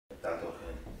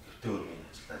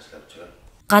ажил авч байгаа.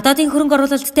 Гадаадын хөрөнгө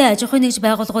оруулалттай аж ахуйн нэгж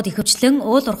байгууллагууд ихэвчлэн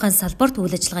уул уурхайн салбарт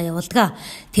үйл ажиллагаа явуулдаг.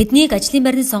 Тэднийг ажлын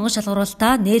байрны сонгон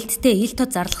шалгаруулалтаа нээлттэй ил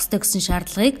тод зарлах ёстой гэсэн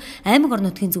шаардлагыг аймаг орон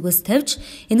нутгийн зүгээс тавьж,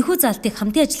 энэхүү заалтыг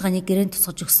хамтын ажиллагааны гэрээнд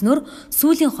тусгаж өгснөөр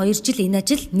сүүлийн 2 жил энэ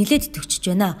ажил нэлээд идэвхжиж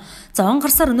байна. За он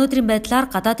гарсаар өнөөдрийн байдлаар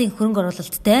гадаадын хөрөнгө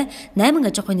оруулалттай 8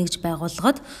 аж ахуйн нэгж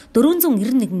байгууллагад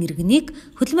 491 иргэнийг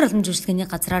хөдөлмөр халамж үйлчилгээний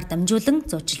газраар дамжуулан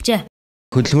зуучилжээ.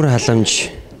 Хөдөлмөр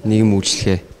халамж нийгэм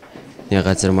үйлчлэгээний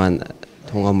газар маань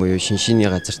Тунган буюу шиншийний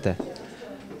газартай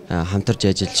хамтарч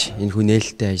ажиллаж энэ хүн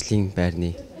нээлттэй ажлын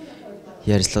байрны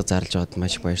ярилцлага зарлж байгаад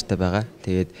маш их баяртай байгаа.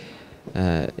 Тэгээд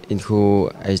энэ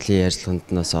хүү ажлын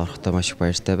ярилцлаганд нас орохдоо маш их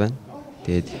баяртай байна.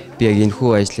 Тэгээд би яг энэ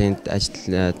хүү ажлын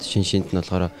шиншийнд нь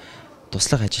болохоор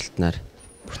туслах ажилтнаар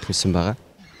бүртгүүлсэн байгаа.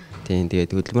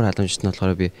 Тэгээд хөдөлмөр халамжт нь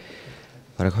болохоор би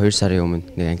бараг 2 сарын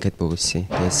өмнө нэг анкет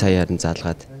бөгөөсөн. Тэгээд сая харин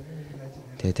залгаад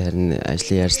тэгээд харин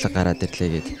ажлын ярилцлага гараад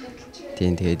ирлээ гэдэг.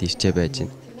 Тэгээд ирчээ байж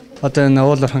байна. Одоо энэ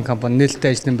уул уурхайн компани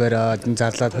нээлттэй ажлын байраад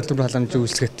зарлаад хөдөлмөр халамжийн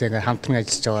үйлчлэгтэй ингээд хамтран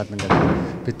ажиллаж байгаад ингээд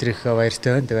бидрийнх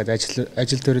баяртай байна. Тэгээд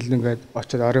ажил төрөл ингээд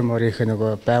очиод орон морийнх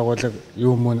нөгөө байгууллага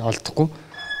юу мөн олдохгүй,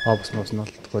 офс мос нь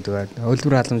олдохгүй. Тэгээд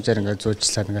хөдөлмөр халамжаар ингээд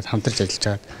зуучлаад ингээд хамтарч ажиллаж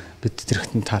байгаад бид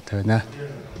тэрхтэн таатай байна.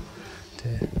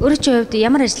 Өөрөө чи хувьд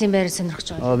ямар ажлын байраар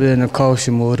сонирхож байгаа? Би нэг коуш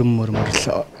юм өрөмөрл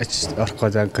орох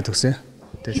гэдэг төгсөө.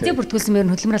 Хэдий бүртгүүлсэн байр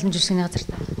нь хөдөлмөр халамж үйлчилгээний газар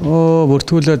та.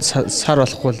 Бүртгүүлээд сар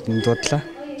болохгүй л дуудлаа.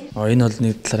 Энэ бол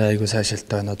нэг талаараа айгүй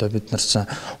сайшаалтай байна. Одоо бид нар ч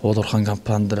уул уурхайн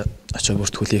компанид очиж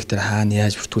бүртгүүлэх дээр хаана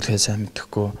яаж бүртгүүлэхээ сайн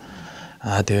мэдэхгүй.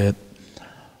 Тэгээд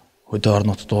хөдөө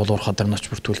орнуудад уул уурхай дээр нь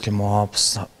очиж бүртгүүлэх юм уу?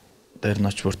 Бас дээр нь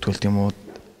очиж бүртгүүлэх юм уу?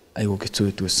 Айгүй хэцүү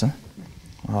байдгүйсэн.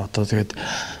 Одоо тэгээд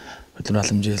хөдөлмөр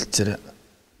халамжийн хэлцээр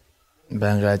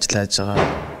байнга ажиллаж байгаа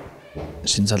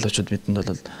шинэ залуучууд бидэнд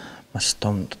бол маш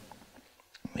том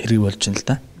хэрэг болж байна л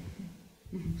да.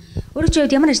 Өөрөө чи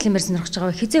ямар ажлын байр сонирхож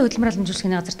байгаа вэ? Хизээ хөдөлмөр халамж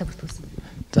үйлчилгээний газартаа бүртгүүлсэн.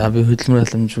 За би хөдөлмөр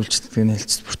халамж үйлчилгээний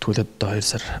хэлцэд бүртгүүлээд одоо 2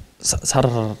 сар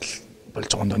болж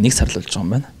байгаа юм. 1 сар л болж байгаа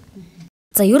юм байна.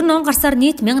 За ер нь он гарсаар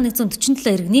нийт 1147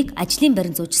 иргэнийг ажлын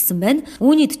байранд зуужилсан байна.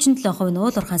 Үүний 47% нь уул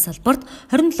уурхайн салбарт,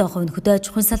 27% нь хөдөө аж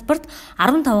ахуйн салбарт,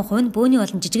 15% нь бөөний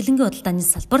болон жижиглэнгийн худалдааны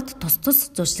салбарт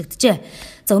тус зуучлагджээ.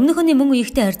 За өмнөхний мөн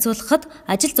үеигтэй харьцуулахад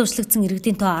ажил зуучлагдсан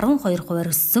иргэдийн тоо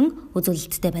 12%-аар өссөн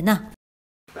үзүүлэлттэй байна.